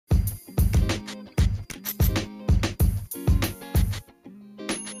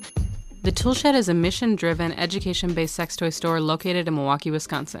The Toolshed is a mission-driven, education-based sex toy store located in Milwaukee,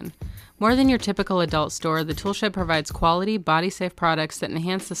 Wisconsin. More than your typical adult store, the Toolshed provides quality, body-safe products that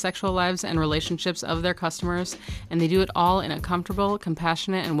enhance the sexual lives and relationships of their customers, and they do it all in a comfortable,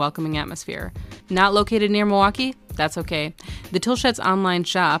 compassionate, and welcoming atmosphere. Not located near Milwaukee? That's okay. The Toolshed's online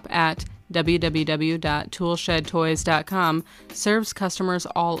shop at www.toolshedtoys.com serves customers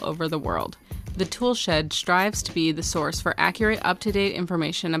all over the world. The Toolshed strives to be the source for accurate, up-to-date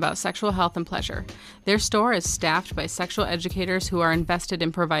information about sexual health and pleasure. Their store is staffed by sexual educators who are invested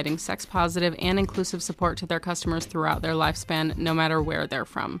in providing sex-positive and inclusive support to their customers throughout their lifespan, no matter where they're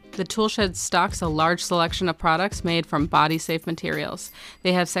from. The Toolshed stocks a large selection of products made from body-safe materials.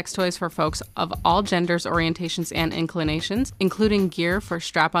 They have sex toys for folks of all genders, orientations, and inclinations, including gear for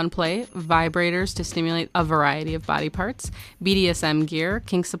strap-on play, vibrators to stimulate a variety of body parts, BDSM gear,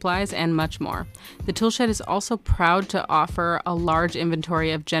 kink supplies, and much more. The Toolshed is also proud to offer a large inventory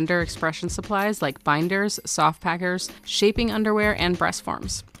of gender expression supplies like binders, soft packers, shaping underwear, and breast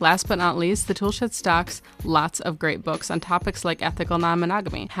forms. Last but not least, the Toolshed stocks lots of great books on topics like ethical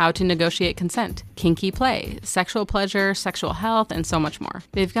non-monogamy, how to negotiate consent, kinky play, sexual pleasure, sexual health, and so much more.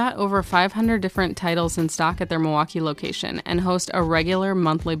 They've got over 500 different titles in stock at their Milwaukee location and host a regular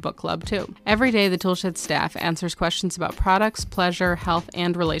monthly book club too. Every day, the Toolshed staff answers questions about products, pleasure, health,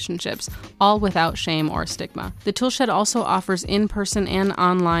 and relationships, all without shame or stigma. The Toolshed also offers in-person and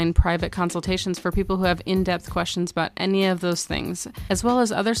online private consultations for people who have in-depth questions about any of those things, as well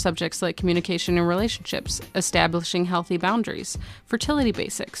as other subjects like communication and relationships, establishing healthy boundaries, fertility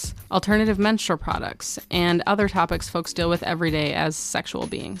basics, alternative menstrual products, and other topics folks deal with every day as sexual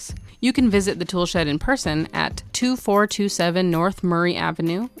beings. You can visit the Toolshed in person at 2427 North Murray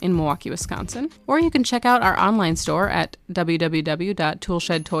Avenue in Milwaukee, Wisconsin, or you can check out our online store at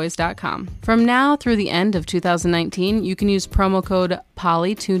www.toolshedtoys.com. From now through the end of 2019, you can use promo code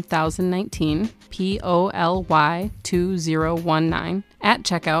POLY2019, POLY2019, at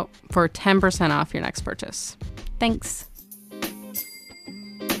checkout for 10% off your next purchase. Thanks.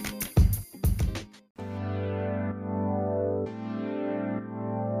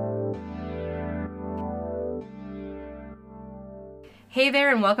 Hey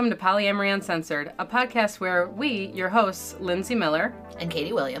there, and welcome to Polyamory Uncensored, a podcast where we, your hosts, Lindsay Miller and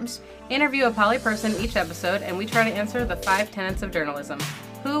Katie Williams, interview a poly person each episode, and we try to answer the 5 tenets of journalism: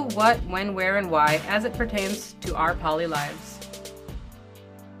 who, what, when, where, and why, as it pertains to our poly lives.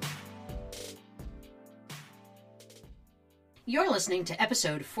 You're listening to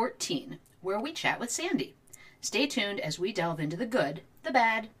episode 14, where we chat with Sandy. Stay tuned as we delve into the good, the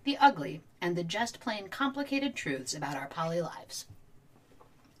bad, the ugly, and the just plain complicated truths about our poly lives.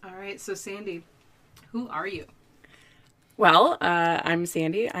 All right, so Sandy, who are you? Well, I'm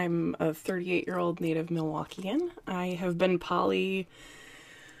Sandy. I'm a 38-year-old native Milwaukeean. I have been poly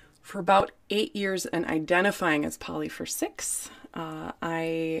for about 8 years and identifying as poly for 6.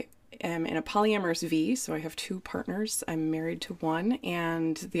 I am in a polyamorous V, so I have 2 partners. I'm married to one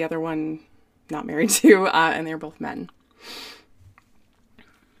and the other one not married to, and they're both men.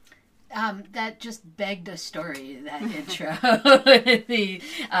 That just begged a story, that intro. The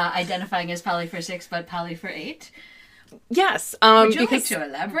identifying as poly for 6, but poly for 8. Yes. Would you like to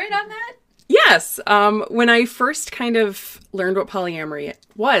elaborate on that? Yes. When I first kind of learned what polyamory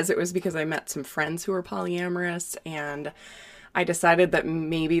was, it was because I met some friends who were polyamorous, and I decided that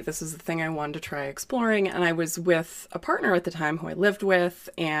maybe this is the thing I wanted to try exploring. And I was with a partner at the time who I lived with,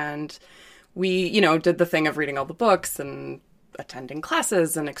 and we, did the thing of reading all the books and attending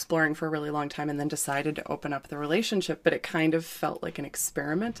classes and exploring for a really long time, and then decided to open up the relationship. But it kind of felt like an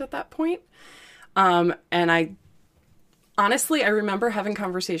experiment at that point. And I remember having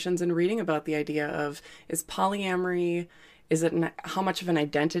conversations and reading about the idea of, is polyamory, how much of an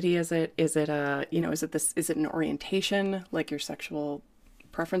identity is it? Is it is it an orientation like your sexual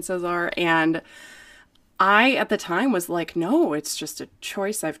preferences are? And I, at the time, was like, no, it's just a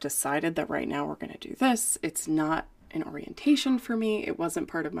choice. I've decided that right now we're going to do this. It's not an orientation for me. It wasn't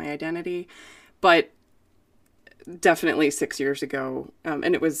part of my identity, but definitely 6 years ago.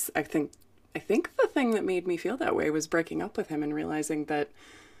 And it was, I think the thing that made me feel that way was breaking up with him and realizing that,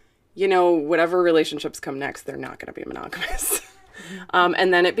 whatever relationships come next, they're not going to be monogamous.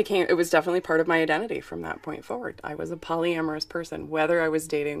 And then it was definitely part of my identity from that point forward. I was a polyamorous person, whether I was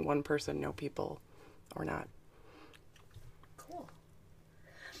dating one person, no people, or not. Cool.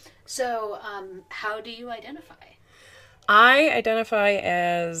 So, how do you identify? I identify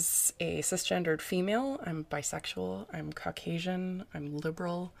as a cisgendered female. I'm bisexual. I'm Caucasian. I'm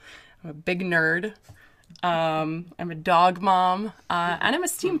liberal. I'm a big nerd. I'm a dog mom. And I'm a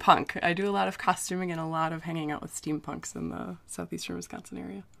steampunk. I do a lot of costuming and a lot of hanging out with steampunks in the southeastern Wisconsin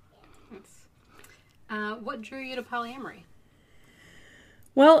area. What drew you to polyamory?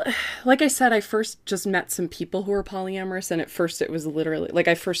 Well, like I said, I first just met some people who were polyamorous, and at first it was literally, like,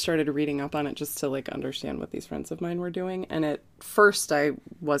 I first started reading up on it just to, like, understand what these friends of mine were doing, and at first I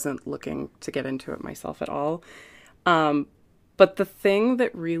wasn't looking to get into it myself at all. But the thing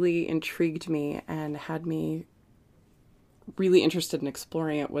that really intrigued me and had me really interested in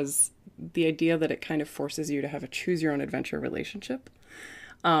exploring it was the idea that it kind of forces you to have a choose-your-own-adventure relationship.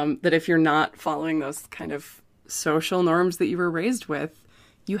 That if you're not following those kind of social norms that you were raised with,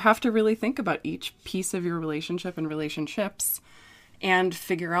 you have to really think about each piece of your relationship and relationships and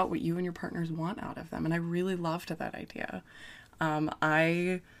figure out what you and your partners want out of them. And I really loved that idea.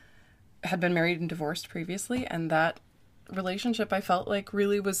 I had been married and divorced previously, and that relationship I felt like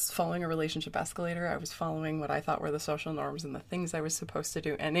really was following a relationship escalator. I was following what I thought were the social norms and the things I was supposed to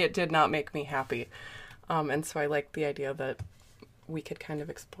do, and it did not make me happy. And so I liked the idea that we could kind of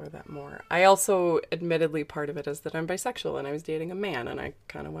explore that more. I also, admittedly, part of it is that I'm bisexual and I was dating a man, and I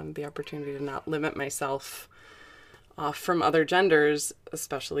kind of wanted the opportunity to not limit myself off from other genders,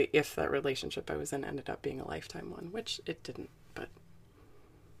 especially if that relationship I was in ended up being a lifetime one, which it didn't, but,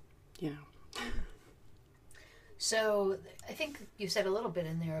 you know. So I think you said a little bit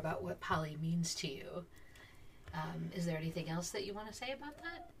in there about what poly means to you. Is there anything else that you want to say about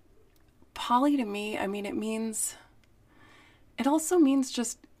that? Poly to me, I mean, it also means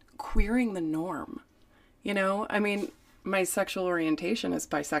just queering the norm, you know? I mean, my sexual orientation is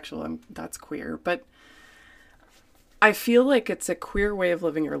bisexual, and that's queer, but I feel like it's a queer way of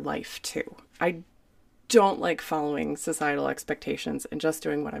living your life, too. I don't like following societal expectations and just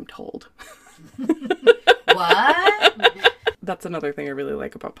doing what I'm told. What? That's another thing I really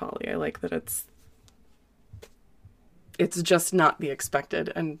like about poly. I like that it's just not the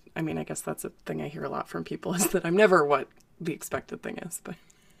expected. And I mean, I guess that's a thing I hear a lot from people, is that I'm never what the expected thing is, but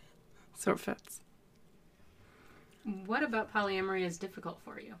so it fits. What about polyamory is difficult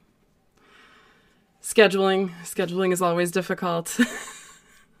for you? Scheduling is always difficult.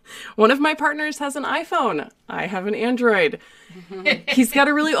 One of my partners has an iPhone. I have an Android. He's got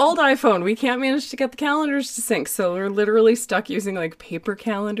a really old iPhone. We can't manage to get the calendars to sync, so we're literally stuck using like paper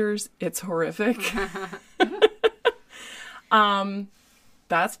calendars. It's horrific.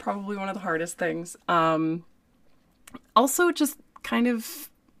 That's probably one of the hardest things. Also, just kind of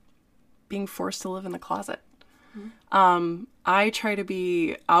being forced to live in the closet. I try to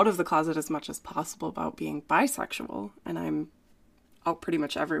be out of the closet as much as possible about being bisexual, and I'm out pretty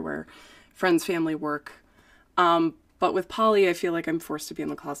much everywhere. Friends, family, work. But with poly, I feel like I'm forced to be in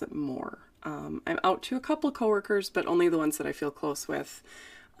the closet more. I'm out to a couple coworkers, but only the ones that I feel close with.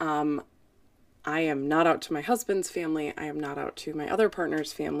 I am not out to my husband's family. I am not out to my other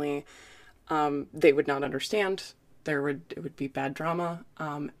partner's family. They would not understand. It would be bad drama.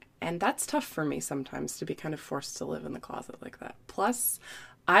 And that's tough for me sometimes, to be kind of forced to live in the closet like that. Plus,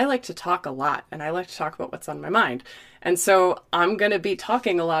 I like to talk a lot, and I like to talk about what's on my mind. And so I'm going to be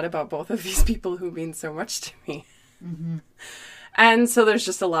talking a lot about both of these people who mean so much to me. Mm-hmm. And so there's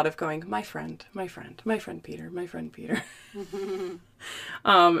just a lot of going, my friend Peter. Mm-hmm.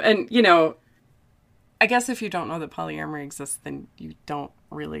 And, you know, I guess if you don't know that polyamory exists, then you don't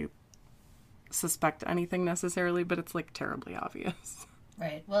really suspect anything necessarily, but it's like terribly obvious.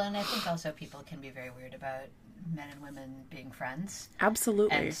 Right. Well, and I think also people can be very weird about men and women being friends.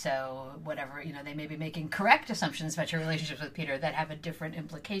 Absolutely. And so whatever, you know, they may be making correct assumptions about your relationships with Peter that have a different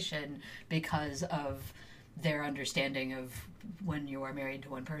implication because of their understanding of when you are married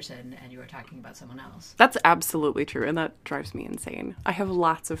to one person and you are talking about someone else. That's absolutely true, and that drives me insane. I have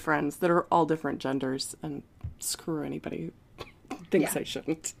lots of friends that are all different genders, and screw anybody who thinks I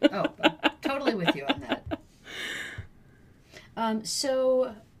shouldn't. Oh, I'm totally with you on that.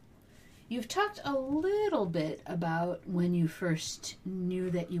 So you've talked a little bit about when you first knew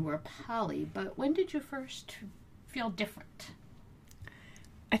that you were poly, but when did you first feel different?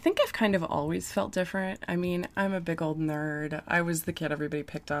 I think I've kind of always felt different. I mean, I'm a big old nerd. I was the kid everybody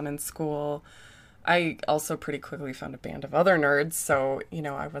picked on in school. I also pretty quickly found a band of other nerds, so, you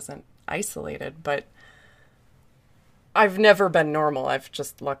know, I wasn't isolated, but I've never been normal. I've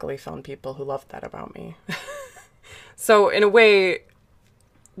just luckily found people who loved that about me. So in a way,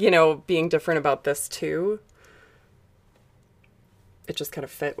 you know, being different about this too, it just kind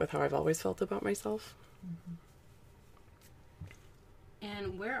of fit with how I've always felt about myself.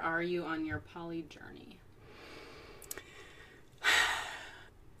 And where are you on your poly journey?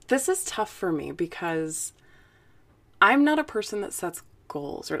 This is tough for me because I'm not a person that sets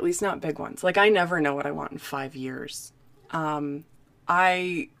goals, or at least not big ones. Like, I never know what I want in 5 years.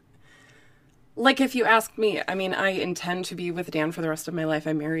 like, if you ask me, I mean, I intend to be with Dan for the rest of my life.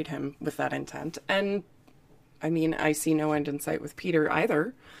 I married him with that intent. And I mean, I see no end in sight with Peter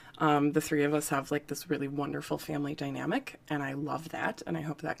either. The three of us have like this really wonderful family dynamic, and I love that, and I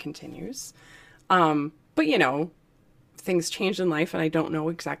hope that continues. But you know, things change in life, and I don't know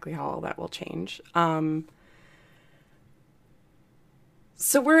exactly how all that will change.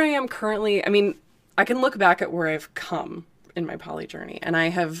 So where I am currently, I mean, I can look back at where I've come in my poly journey, and I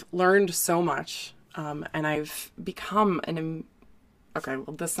have learned so much, and I've become okay,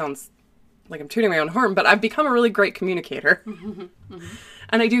 well, this sounds like I'm tooting my own horn, but I've become a really great communicator.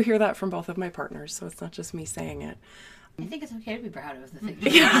 And I do hear that from both of my partners, so it's not just me saying it. I think it's okay to be proud of the things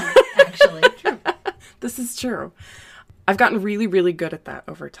you've done, actually. True. This is true. I've gotten really, really good at that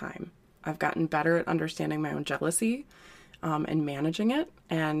over time. I've gotten better at understanding my own jealousy and managing it.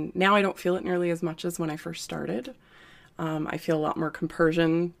 And now I don't feel it nearly as much as when I first started. I feel a lot more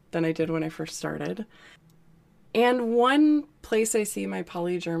compersion than I did when I first started. And one place I see my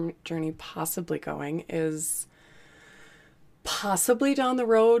poly journey possibly going is possibly down the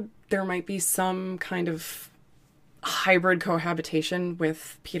road, there might be some kind of hybrid cohabitation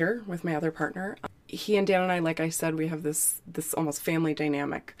with Peter, with my other partner. He and Dan and I, like I said, we have this almost family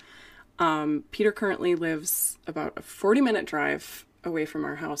dynamic. Peter currently lives about a 40-minute drive away from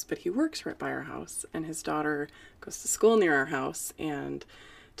our house, but he works right by our house, and his daughter goes to school near our house and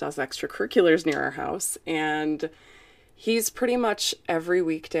does extracurriculars near our house, and he's pretty much every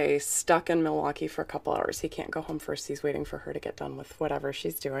weekday stuck in Milwaukee for a couple hours. He can't go home first. He's waiting for her to get done with whatever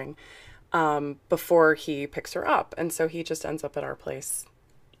she's doing before he picks her up, and so he just ends up at our place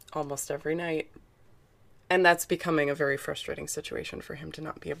almost every night. And that's becoming a very frustrating situation for him to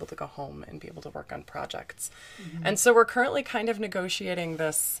not be able to go home and be able to work on projects. Mm-hmm. And so we're currently kind of negotiating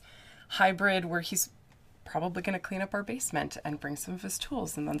this hybrid where he's probably going to clean up our basement and bring some of his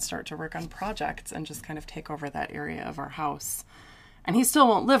tools and then start to work on projects and just kind of take over that area of our house. And he still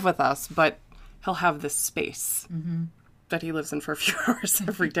won't live with us, but he'll have this space that he lives in for a few hours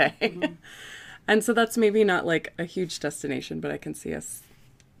every day. Mm-hmm. And so that's maybe not like a huge destination, but I can see us.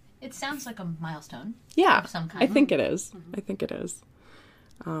 It sounds like a milestone. Yeah, of some kind. I think it is. Mm-hmm. I think it is.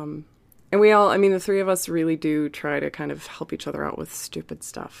 And we all, I mean, the three of us really do try to kind of help each other out with stupid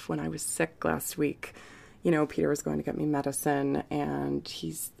stuff. When I was sick last week, you know, Peter was going to get me medicine, and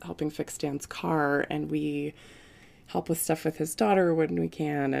he's helping fix Dan's car, and we help with stuff with his daughter when we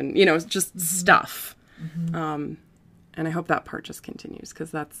can, and, you know, just stuff. Mm-hmm. And I hope that part just continues,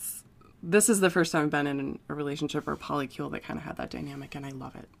 because this is the first time I've been in a relationship or polycule that kind of had that dynamic, and I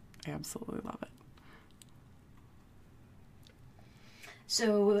love it. I absolutely love it.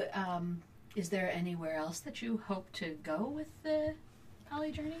 So, is there anywhere else that you hope to go with the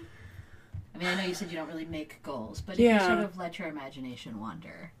poly journey? I mean, I know you said you don't really make goals, but if you sort of let your imagination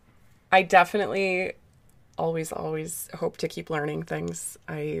wander. I definitely always hope to keep learning things.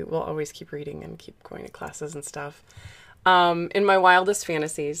 I will always keep reading and keep going to classes and stuff. In my wildest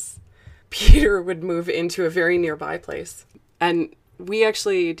fantasies, Peter would move into a very nearby place. And we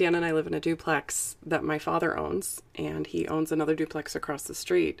actually, Dan and I live in a duplex that my father owns, and he owns another duplex across the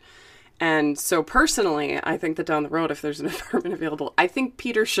street. And so personally, I think that down the road, if there's an apartment available, I think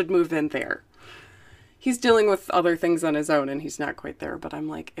Peter should move in there. He's dealing with other things on his own, and he's not quite there, but I'm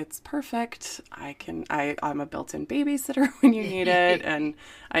like, it's perfect. I'm a built-in babysitter when you need it, and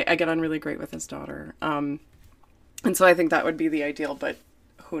I get on really great with his daughter. And so I think that would be the ideal, but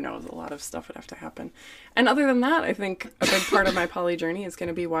who knows, a lot of stuff would have to happen. And other than that, I think a big part of my poly journey is going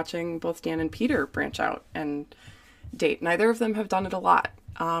to be watching both Dan and Peter branch out and date. Neither of them have done it a lot.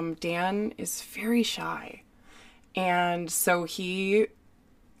 Dan is very shy, and so he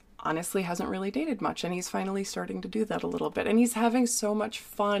honestly hasn't really dated much, and he's finally starting to do that a little bit, and he's having so much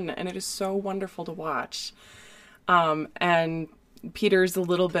fun, and it is so wonderful to watch. And Peter's a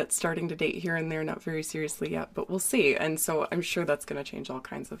little bit starting to date here and there, not very seriously yet, but we'll see. And so I'm sure that's going to change all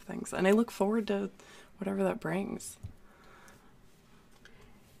kinds of things, and I look forward to whatever that brings.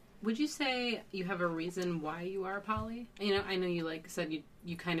 Would you say you have a reason why you are poly? You know, I know you said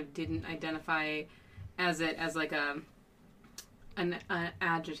you kind of didn't identify as like an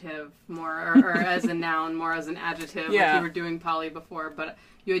adjective more, or as a noun more as an adjective. Yeah. Like you were doing poly before, but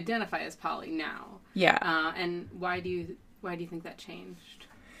you identify as poly now. Yeah. And why do you think that changed?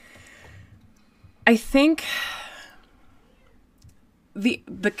 I think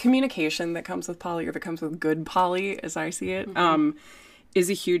the communication that comes with poly, or that comes with good poly, as I see it, is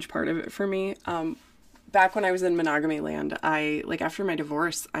a huge part of it for me. Back when I was in monogamy land, after my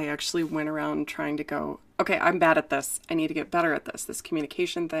divorce, I actually went around trying to go, okay, I'm bad at this. I need to get better at this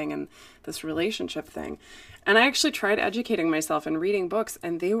communication thing and this relationship thing. And I actually tried educating myself and reading books,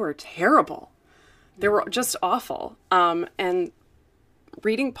 and they were terrible. They were just awful. And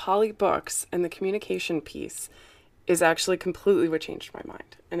reading poly books and the communication piece is actually completely what changed my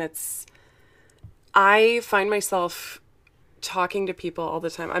mind. And I find myself talking to people all the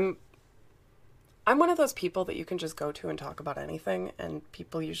time. I'm one of those people that you can just go to and talk about anything, and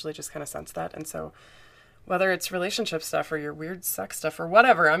people usually just kind of sense that. And so whether it's relationship stuff or your weird sex stuff or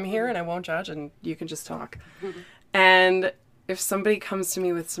whatever, I'm here and I won't judge, and you can just talk. And if somebody comes to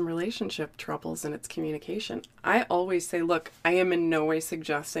me with some relationship troubles and it's communication, I always say, look, I am in no way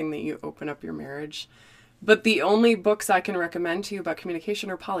suggesting that you open up your marriage, but the only books I can recommend to you about communication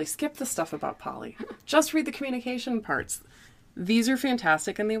are poly. Skip the stuff about poly. Just read the communication parts. These are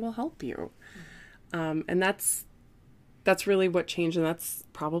fantastic and they will help you. And that's really what changed. And that's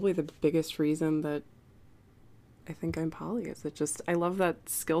probably the biggest reason that I think I'm poly, is I love that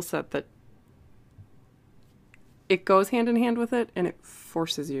skill set that it goes hand in hand with it and it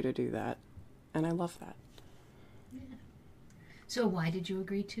forces you to do that. And I love that. Yeah. So why did you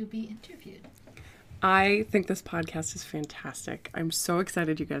agree to be interviewed? I think this podcast is fantastic. I'm so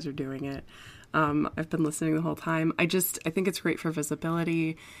excited you guys are doing it. I've been listening the whole time. I think it's great for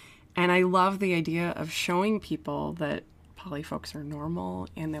visibility. And I love the idea of showing people that poly folks are normal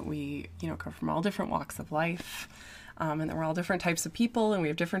and that we, come from all different walks of life, and that we're all different types of people and we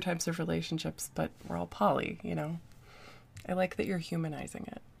have different types of relationships, but we're all poly, I like that you're humanizing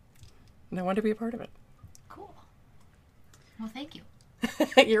it. And I want to be a part of it. Cool. Well, thank you.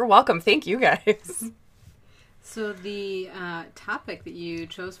 You're welcome. Thank you, guys. So the topic that you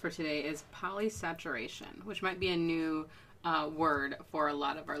chose for today is polysaturation, which might be a new word for a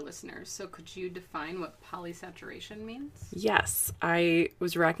lot of our listeners. So could you define what polysaturation means? Yes. I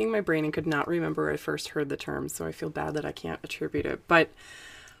was racking my brain and could not remember where I first heard the term, so I feel bad that I can't attribute it. But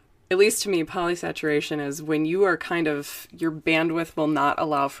at least to me, polysaturation is when you are your bandwidth will not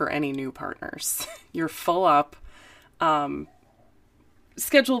allow for any new partners. You're full up,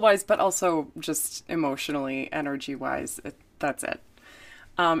 schedule-wise, but also just emotionally, energy-wise. That's it.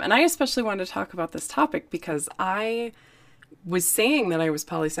 And I especially wanted to talk about this topic because I was saying that I was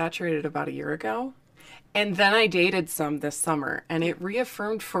polysaturated about a year ago, and then I dated some this summer, and it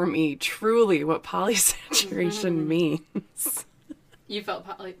reaffirmed for me truly what polysaturation means. You felt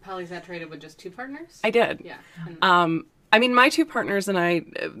polysaturated with just two partners? I did. Yeah. I mean, my two partners and I,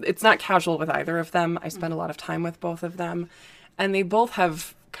 it's not casual with either of them. I spend a lot of time with both of them, and they both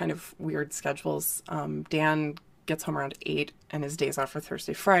have kind of weird schedules. Dan gets home around 8 and his days off are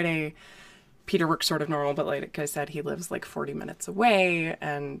Thursday, Friday. Peter works sort of normal, but like I said, he lives like 40 minutes away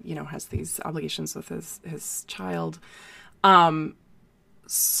and, has these obligations with his child.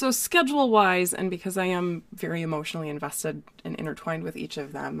 So schedule-wise, and because I am very emotionally invested and intertwined with each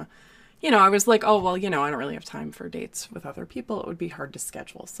of them, I was like, oh, well, I don't really have time for dates with other people. It would be hard to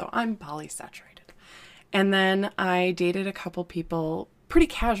schedule. So I'm polysaturated. And then I dated a couple people pretty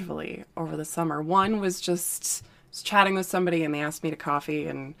casually over the summer. One was just chatting with somebody and they asked me to coffee,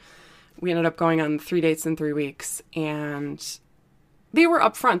 and we ended up going on 3 dates in 3 weeks. And they were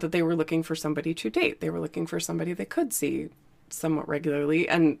upfront that they were looking for somebody to date. They were looking for somebody they could see somewhat regularly.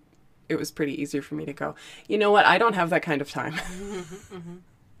 And it was pretty easy for me to go, you know what? I don't have that kind of time.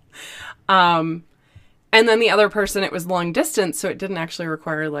 And then the other person, it was long distance, so it didn't actually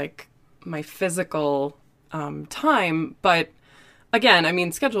require like my physical time. But again, I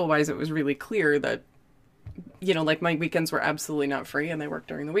mean, schedule-wise, it was really clear that, like my weekends were absolutely not free and they worked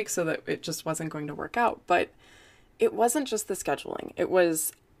during the week, so that it just wasn't going to work out. But it wasn't just the scheduling. It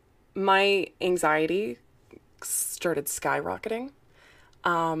was my anxiety started skyrocketing.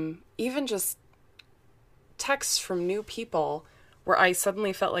 Even just texts from new people where I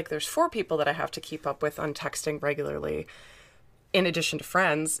suddenly felt like there's 4 people that I have to keep up with on texting regularly, in addition to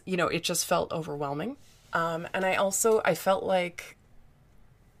friends. It just felt overwhelming. And I felt like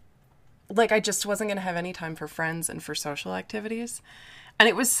I just wasn't going to have any time for friends and for social activities. And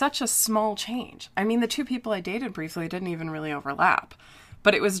it was such a small change. I mean, the 2 people I dated briefly didn't even really overlap,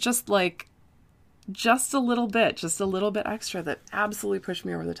 but it was just a little bit extra that absolutely pushed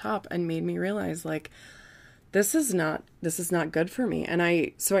me over the top and made me realize this is not good for me.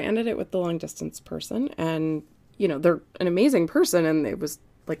 And so I ended it with the long distance person, and they're an amazing person, and it was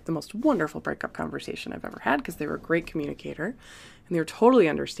like the most wonderful breakup conversation I've ever had because they were a great communicator and they were totally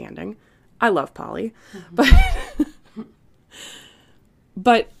understanding. I love poly,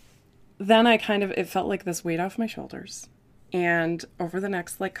 but then it felt like this weight off my shoulders. And over the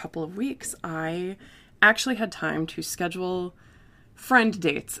next couple of weeks, I actually had time to schedule friend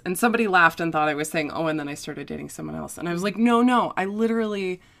dates. And somebody laughed and thought I was saying, oh, and then I started dating someone else. And I was like, no, I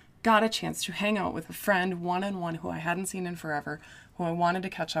literally got a chance to hang out with a friend one-on-one who I hadn't seen in forever, who I wanted to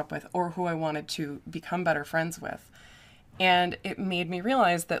catch up with, or who I wanted to become better friends with. And it made me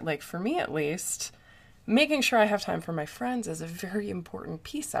realize that, like, for me at least, making sure I have time for my friends is a very important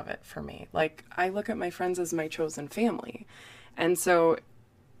piece of it for me. Like, I look at my friends as my chosen family. And so,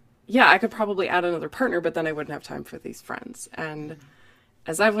 yeah, I could probably add another partner, but then I wouldn't have time for these friends. And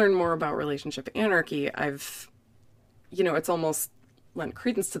as I've learned more about relationship anarchy, I've, it's almost lent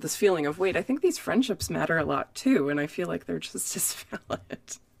credence to this feeling of, wait, I think these friendships matter a lot too. And I feel like they're just as valid.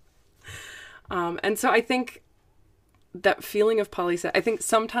 And so I think that feeling of I think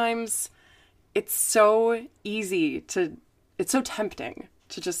sometimes it's so easy it's so tempting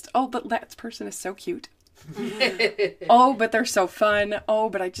to just, oh, but that person is so cute. Oh, but they're so fun. Oh,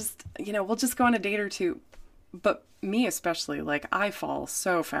 but I just, we'll just go on a date or two. But me especially, like, I fall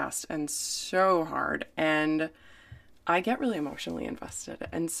so fast and so hard, and I get really emotionally invested.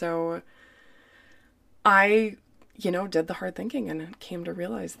 And so I, did the hard thinking and came to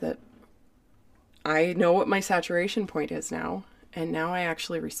realize that I know what my saturation point is now, and now I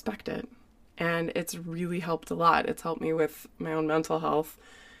actually respect it. And it's really helped a lot. It's helped me with my own mental health.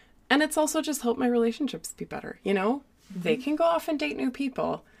 And it's also just helped my relationships be better, They can go off and date new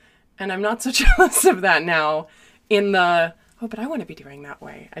people. And I'm not so jealous of that now in the, oh, but I want to be doing that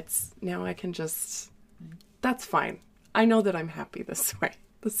way. It's, now I can just, that's fine. I know that I'm happy this way.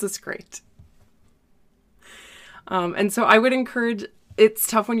 This is great. And so I would encourage, it's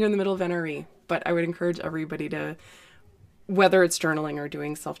tough when you're in the middle of NRE, but I would encourage everybody to, whether it's journaling or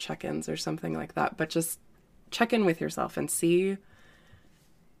doing self-check-ins or something like that, but just check in with yourself and see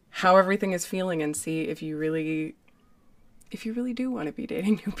how everything is feeling, and see if you really do want to be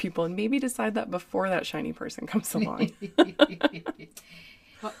dating new people, and maybe decide that before that shiny person comes along.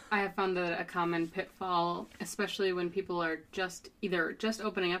 Well, I have found that a common pitfall, especially when people are either just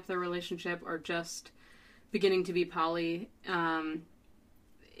opening up their relationship or just beginning to be poly,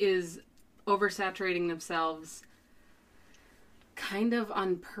 is oversaturating themselves kind of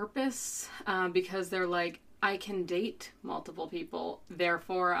on purpose, because they're like, I can date multiple people,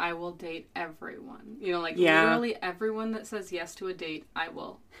 therefore I will date everyone. Literally everyone that says yes to a date, I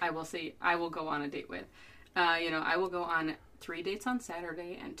will say I will go on a date with. I will go on 3 dates on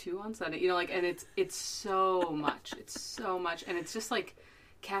Saturday and 2 on Sunday. And it's so much. It's so much. And it's just like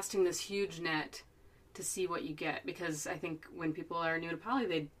casting this huge net to see what you get. Because I think when people are new to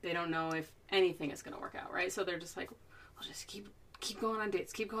poly, they don't know if anything is going to work out, right? So they're just like, we'll just keep going on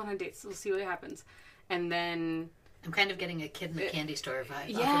dates, we'll see what happens. And then I'm kind of getting a kid in the candy store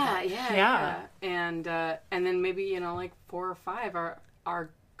vibe. Yeah. And then maybe, 4 or 5 are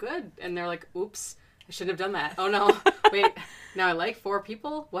good. And they're like, oops, I shouldn't have done that. Oh no, wait, now I like 4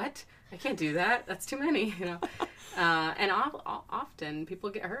 people? What? I can't do that. That's too many, And often people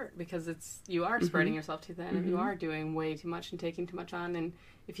get hurt because you are spreading yourself too thin, and you are doing way too much and taking too much on. And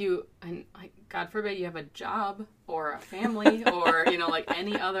if God forbid you have a job or a family or,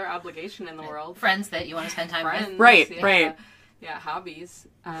 any other obligation in the world. Friends that you want to spend time with. Right. Yeah, hobbies.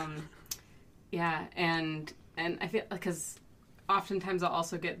 And I feel, because oftentimes I'll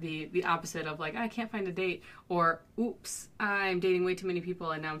also get the opposite of like, I can't find a date, or oops, I'm dating way too many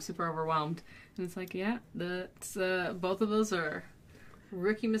people and now I'm super overwhelmed. And it's like, yeah, both of those are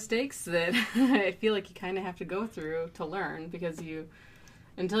rookie mistakes that I feel like you kind of have to go through to learn, because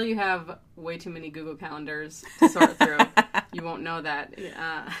until you have way too many Google calendars to sort through, you won't know that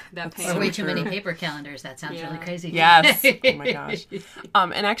pain. Or way too many paper calendars. That sounds really crazy. Yes. Oh my gosh.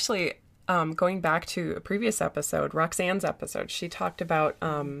 And actually, going back to a previous episode, Roxanne's episode, she talked about,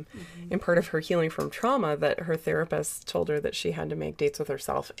 in part of her healing from trauma, that her therapist told her that she had to make dates with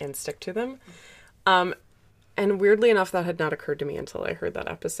herself and stick to them. And weirdly enough, that had not occurred to me until I heard that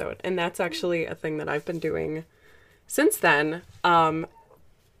episode. And that's actually a thing that I've been doing since then.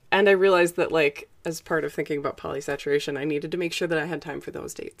 And I realized that, like, as part of thinking about polysaturation, I needed to make sure that I had time for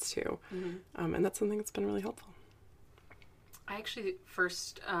those dates too. And that's something that's been really helpful. I actually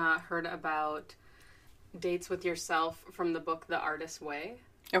first heard about dates with yourself from the book The Artist's Way.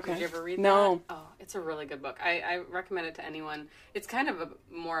 Okay. Did you ever read that? No. Oh, it's a really good book. I recommend it to anyone. It's kind of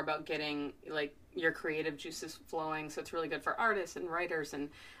more about getting, like, your creative juices flowing, so it's really good for artists and writers, and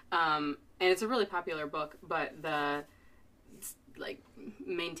it's a really popular book, but the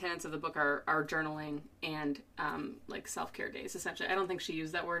main tenets of the book are journaling and self-care days, essentially. I don't think she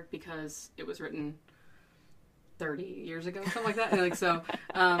used that word because it was written 30 years ago, something like that.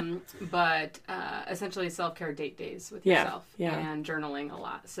 But essentially self-care date days with yourself and journaling a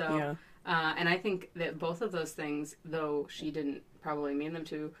lot. So, and I think that both of those things, though she didn't probably mean them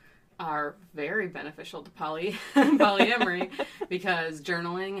to, are very beneficial to polyamory because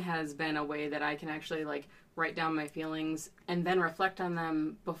journaling has been a way that I can actually like write down my feelings and then reflect on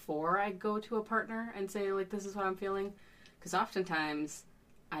them before I go to a partner and say like, this is what I'm feeling. Because oftentimes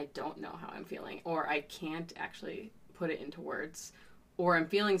I don't know how I'm feeling, or I can't actually put it into words, or I'm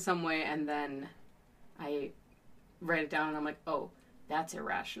feeling some way and then I write it down and I'm like, oh, that's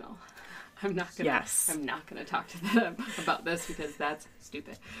irrational. I'm not gonna talk to them about this because that's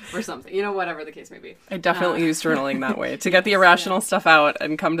stupid or something. You know, whatever the case may be. I definitely use journaling that way to get the irrational stuff out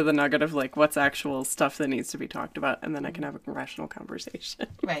and come to the nugget of like what's actual stuff that needs to be talked about, and then I can have a rational conversation.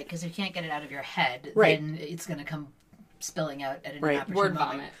 Right, because if you can't get it out of your head, Right. then it's going to come spilling out at an Right. opportune Word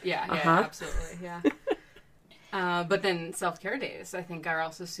moment. vomit. Yeah, absolutely. Yeah. But then self-care days, I think, are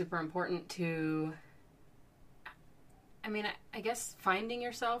also super important to... I mean, I guess finding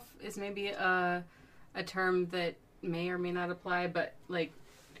yourself is maybe a term that may or may not apply, but like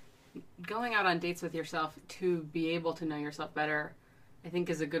going out on dates with yourself to be able to know yourself better, I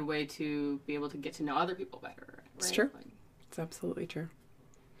think is a good way to be able to get to know other people better. Right? It's true. Like, It's absolutely true.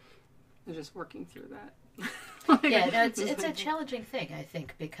 just working through that. Yeah, no, it's a challenging thing, I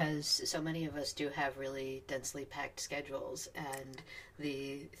think, because so many of us do have really densely packed schedules, and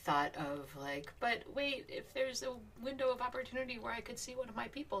the thought of like, but wait, if there's a window of opportunity where I could see one of my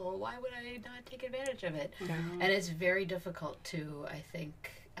people, why would I not take advantage of it? Yeah. And it's very difficult to, I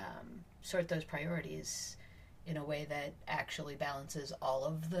think, sort those priorities in a way that actually balances all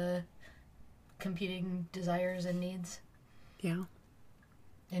of the competing desires and needs, Yeah.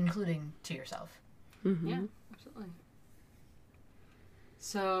 including to yourself. Mm-hmm. Yeah, absolutely.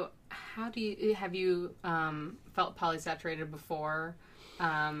 So, have you felt polysaturated before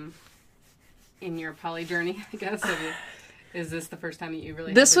in your poly journey? I guess is this the first time that you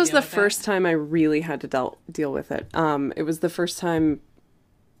really? This had to was deal the with first time I really had to deal with it. It was the first time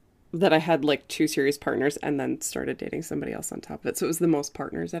that I had like 2 serious partners and then started dating somebody else on top of it. So it was the most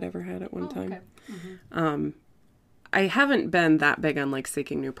partners I'd ever had at one time. Okay. Mm-hmm. I haven't been that big on like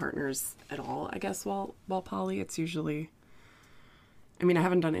seeking new partners at all, I guess, while poly. It's usually, I mean, I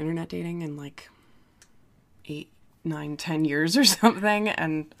haven't done internet dating in like 8, 9, 10 years or something,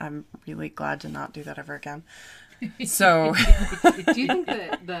 and I'm really glad to not do that ever again. So Do you think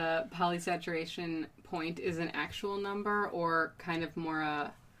that the polysaturation point is an actual number or kind of more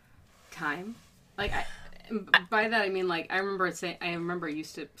a time? Like, by that I mean, like, I remember I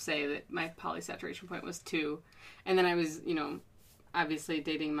used to say that my polysaturation point was 2, and then I was, you know, obviously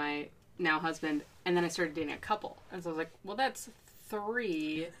dating my now husband, and then I started dating a couple, and so I was like, well, that's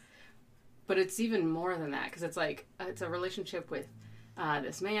 3, but it's even more than that, because it's like, it's a relationship with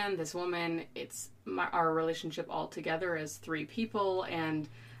this man, this woman, it's our relationship all together as 3 people, and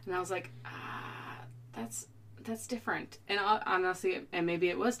I was like, that's different. And honestly, and maybe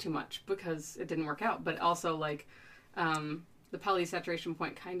it was too much because it didn't work out, but also like the polysaturation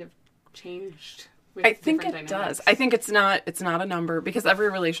point kind of changed with I think it different does. dynamics. I think it's not a number because every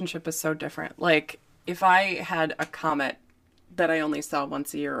relationship is so different. Like if I had a comet that I only saw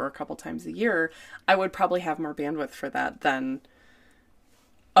once a year or a couple times a year, I would probably have more bandwidth for that than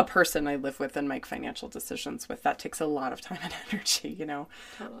a person I live with and make financial decisions with. That takes a lot of time and energy, you know?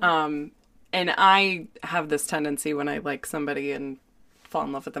 Totally. And I have this tendency when I like somebody and fall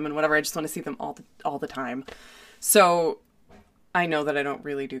in love with them and whatever, I just want to see them all the time. So I know that I don't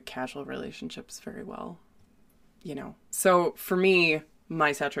really do casual relationships very well, you know? So for me,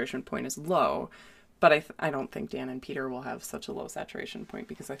 my saturation point is low, but I don't think Dan and Peter will have such a low saturation point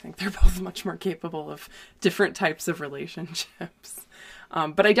because I think they're both much more capable of different types of relationships.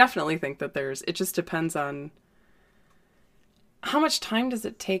 But I definitely think that it just depends on how much time does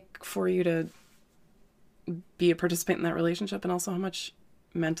it take for you to be a participant in that relationship, and also how much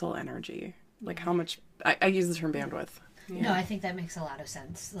mental energy, like how much, I use the term bandwidth. Yeah. No, I think that makes a lot of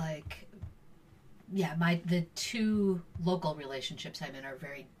sense. Like, yeah, the 2 local relationships I'm in are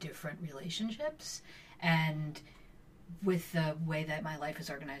very different relationships, and with the way that my life is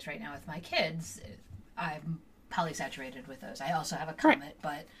organized right now with my kids, I'm polysaturated with those. I also have a comet,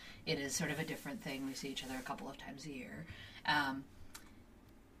 but it is sort of a different thing. We see each other a couple of times a year.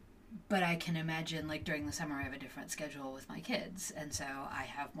 But I can imagine, like, during the summer I have a different schedule with my kids, and so I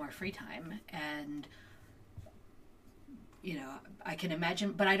have more free time, and, you know, I can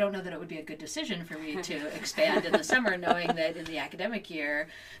imagine, but I don't know that it would be a good decision for me to expand in the summer, knowing that in the academic year,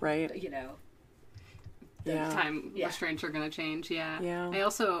 Right. you know, Time restraints are going to change. Yeah. I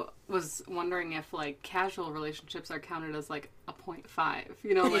also was wondering if like casual relationships are counted as like a 0.5,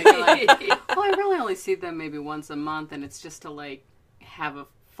 you know, like well, I really only see them maybe once a month, and it's just to like have a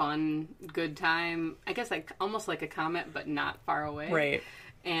fun, good time. I guess like almost like a comet, but not far away. Right.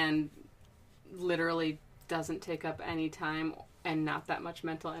 and literally doesn't take up any time and not that much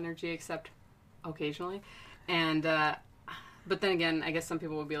mental energy except occasionally. And but then again, I guess some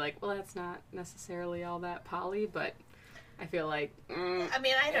people would be like, well, that's not necessarily all that poly, but I feel like I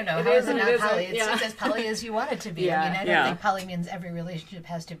mean, I don't know. it How is is it and it not isn't, poly? It's yeah. as poly as you want it to be. Yeah. I mean, I don't Yeah. think poly means every relationship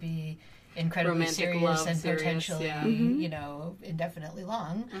has to be incredibly Romantic serious love, and serious, potentially, yeah. you know, indefinitely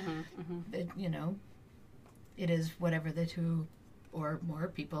long. It, you know, it is whatever the two or more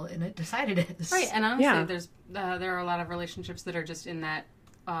people in it decide it is. right. And honestly, Yeah. there's there are a lot of relationships that are just in that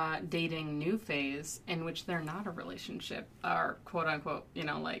dating new phase in which they're not a relationship or quote unquote, you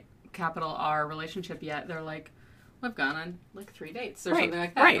know, like capital R relationship yet. They're like, well, I've gone on like 3 dates or Right, something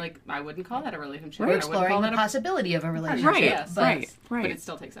like that. right. Like, I wouldn't call that a relationship. We're or I wouldn't exploring call the that a possibility of a relationship. Right, yes, but, right. but it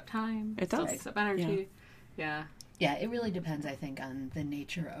still takes up time. It still does. takes up energy. Yeah. Yeah, it really depends, I think, on the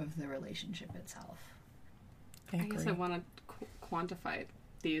nature of the relationship itself. I I guess I agree. want to quantify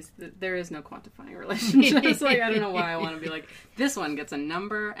these. There is no quantifying relationships. Like, I don't know why I want to be like, this one gets a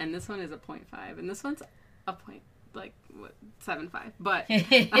number, and this one is a 0.5, and this one's a point, like, what, 7.5. But, but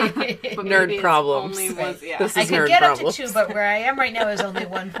Nerd maybe it's problems. Only once, yeah. This I is could nerd get problems. up to 2, but where I am right now is only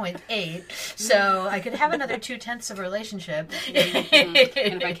 1.8. So I could have another 0.2 of a relationship. And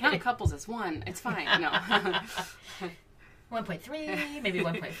if I count couples as 1, it's fine. No. 1.3, maybe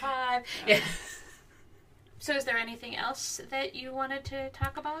 1.5. Yeah. So is there anything else that you wanted to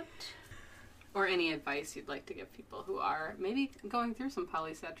talk about? Or any advice you'd like to give people who are maybe going through some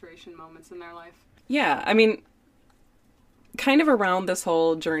polysaturation moments in their life? Yeah, I mean, kind of around this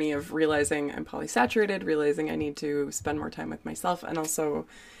whole journey of realizing I'm polysaturated, realizing I need to spend more time with myself, and also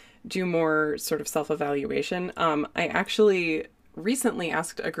do more sort of self-evaluation. I actually recently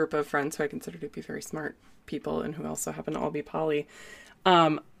asked a group of friends who I consider to be very smart people and who also happen to all be poly.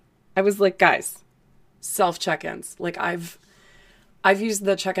 I was like, guys, self-check-ins. Like, I've used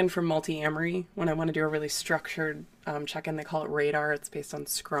the check-in from Multi-Amory when I want to do a really structured check-in. They call it Radar. It's based on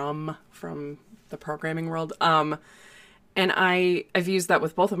Scrum from the programming world. And I've used that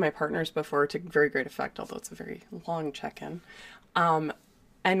with both of my partners before to very great effect, although it's a very long check-in.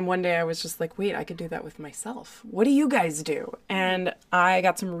 And one day I was just like, wait, I could do that with myself. What do you guys do? And I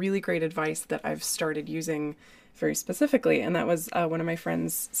got some really great advice that I've started using very specifically. And that was one of my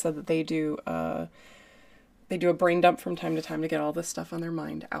friends said that they do a brain dump from time to time to get all this stuff on their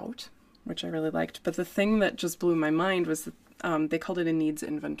mind out, which I really liked. But the thing that just blew my mind was that they called it a needs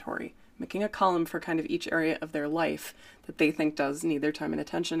inventory, making a column for kind of each area of their life that they think does need their time and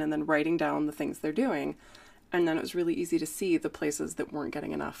attention, and then writing down the things they're doing. And then it was really easy to see the places that weren't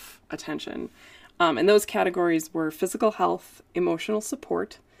getting enough attention. And those categories were physical health, emotional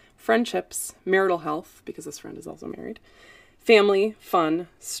support, friendships, marital health, because this friend is also married, family, fun,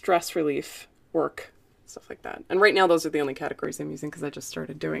 stress relief, work, stuff like that. And right now those are the only categories I'm using because I just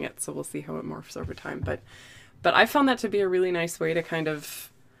started doing it, so we'll see how it morphs over time. But I found that to be a really nice way to kind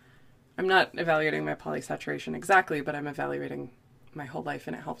of, I'm not evaluating my polysaturation exactly, but I'm evaluating my whole life,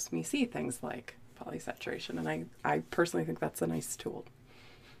 and it helps me see things like polysaturation. And I personally think that's a nice tool.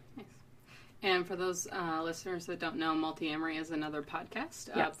 Nice. And for those listeners that don't know, Multi-Amory is another podcast,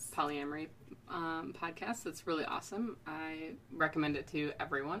 Yes. polyamory podcast that's really awesome. I recommend it to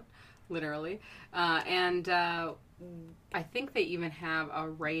everyone, literally. And I think they even have a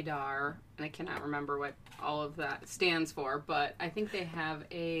radar, and I cannot remember what all of that stands for, but I think they have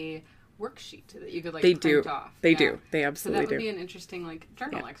a worksheet that you could like They print do. off. They Yeah. do. They So absolutely that would do. be an interesting like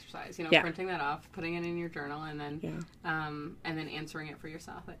journal Yeah. exercise, you know, Yeah. printing that off, putting it in your journal, and then Yeah. and then answering it for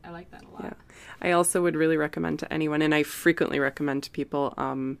yourself. I like that a lot. Yeah. I also would really recommend to anyone, and I frequently recommend to people,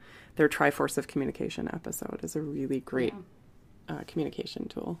 their Triforce of Communication episode is a really great communication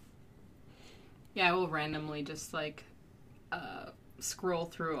tool. Yeah, I will randomly just like scroll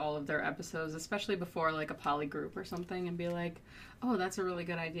through all of their episodes, especially before like a poly group or something, and be like, oh, that's a really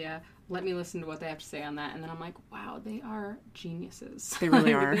good idea. Let me listen to what they have to say on that. And then I'm like, wow, they are geniuses. They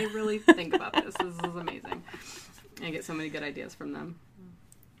really Like, are. They really think about this. This is amazing. I get so many good ideas from them.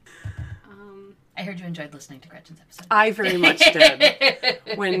 I heard you enjoyed listening to Gretchen's episode. I very much did.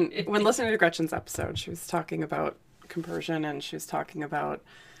 When listening to Gretchen's episode, she was talking about compersion, and she was talking about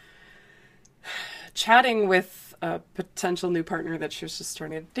chatting with a potential new partner that she was just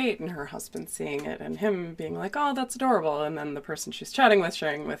starting to date, and her husband seeing it and him being like, oh, that's adorable. And then the person she's chatting with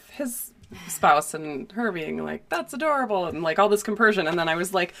sharing with his spouse and her being like, that's adorable, and like all this compersion. And then I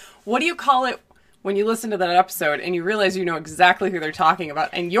was like, what do you call it when you listen to that episode and you realize you know exactly who they're talking about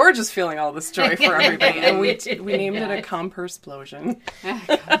and you're just feeling all this joy for everybody? And we named it a compersplosion.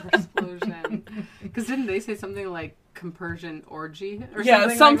 Explosion. Because didn't they say something like compersion orgy or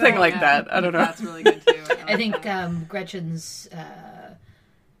Yeah, something like that. I don't know. That's really good too. I think like that. Gretchen's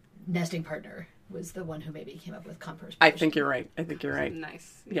nesting partner was the one who maybe came up with Comper's. I think you're right.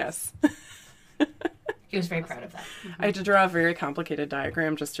 Nice. Yes. He was very proud of that. I had to draw a very complicated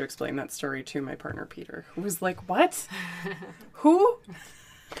diagram just to explain that story to my partner, Peter, who was like, what? Who?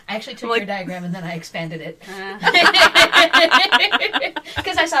 I actually took your diagram and then I expanded it.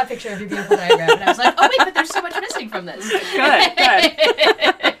 Because I saw a picture of your beautiful diagram and I was like, oh wait, but there's so much missing from this. Good.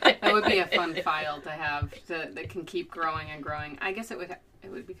 That would be a fun file to have that can keep growing and growing. I guess it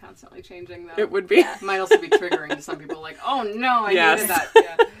would be constantly changing, though. It would be. Yeah. It might also be triggering to some people, like, oh no, I needed that.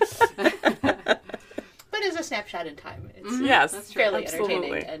 Yeah. But as a snapshot in time, it's Yes, that's true. fairly absolutely.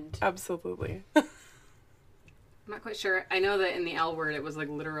 entertaining. And Absolutely. I'm not quite sure. I know that in the L word, it was like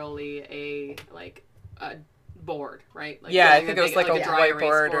literally a board, right? Like, Yeah, I think it was like a dry erase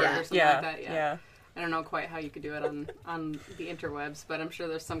whiteboard board or something yeah, like that. yeah. I don't know quite how you could do it on the interwebs, but I'm sure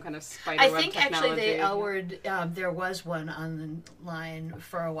there's some kind of spider I web think technology. actually the L word, there was one online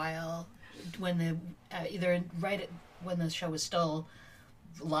for a while when the either right when the show was still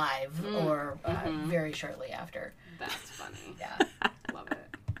live or very shortly after. That's funny. Yeah. Love it.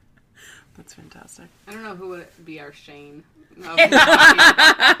 That's fantastic. I don't know who would be our Shane.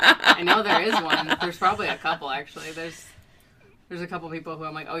 I know there is one. There's probably a couple, actually. There's a couple people who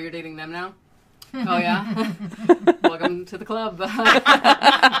I'm like, oh, you're dating them now? Oh, yeah? Welcome to the club.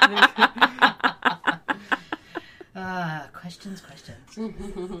 Questions.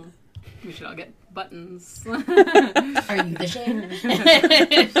 We should all get buttons. Are you the Shane?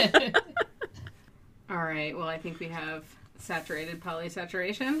 All right. Well, I think we have saturated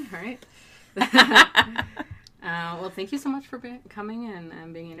polysaturation. All right. Well, thank you so much for coming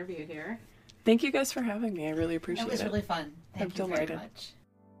and being interviewed here. Thank you guys for having me. I really appreciate it. It was really fun. Thank you delighted. very much.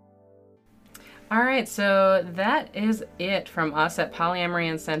 All right, so that is it from us at Polyamory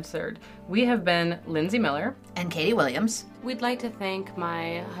Uncensored. We have been Lindsay Miller And Katie Williams. We'd like to thank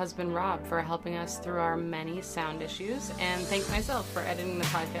my husband Rob for helping us through our many sound issues, and thank myself for editing the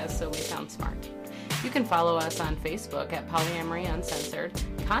podcast so we sound smart. You can follow us on Facebook at Polyamory Uncensored,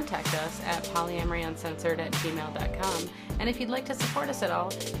 contact us at polyamoryuncensored@gmail.com, and if you'd like to support us at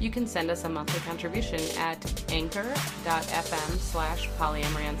all, you can send us a monthly contribution at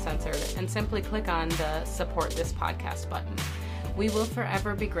anchor.fm/polyamoryuncensored and simply click on the Support This Podcast button. We will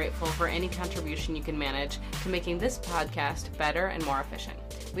forever be grateful for any contribution you can manage to making this podcast better and more efficient.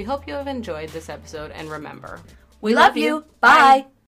 We hope you have enjoyed this episode, and remember, We love you. Bye.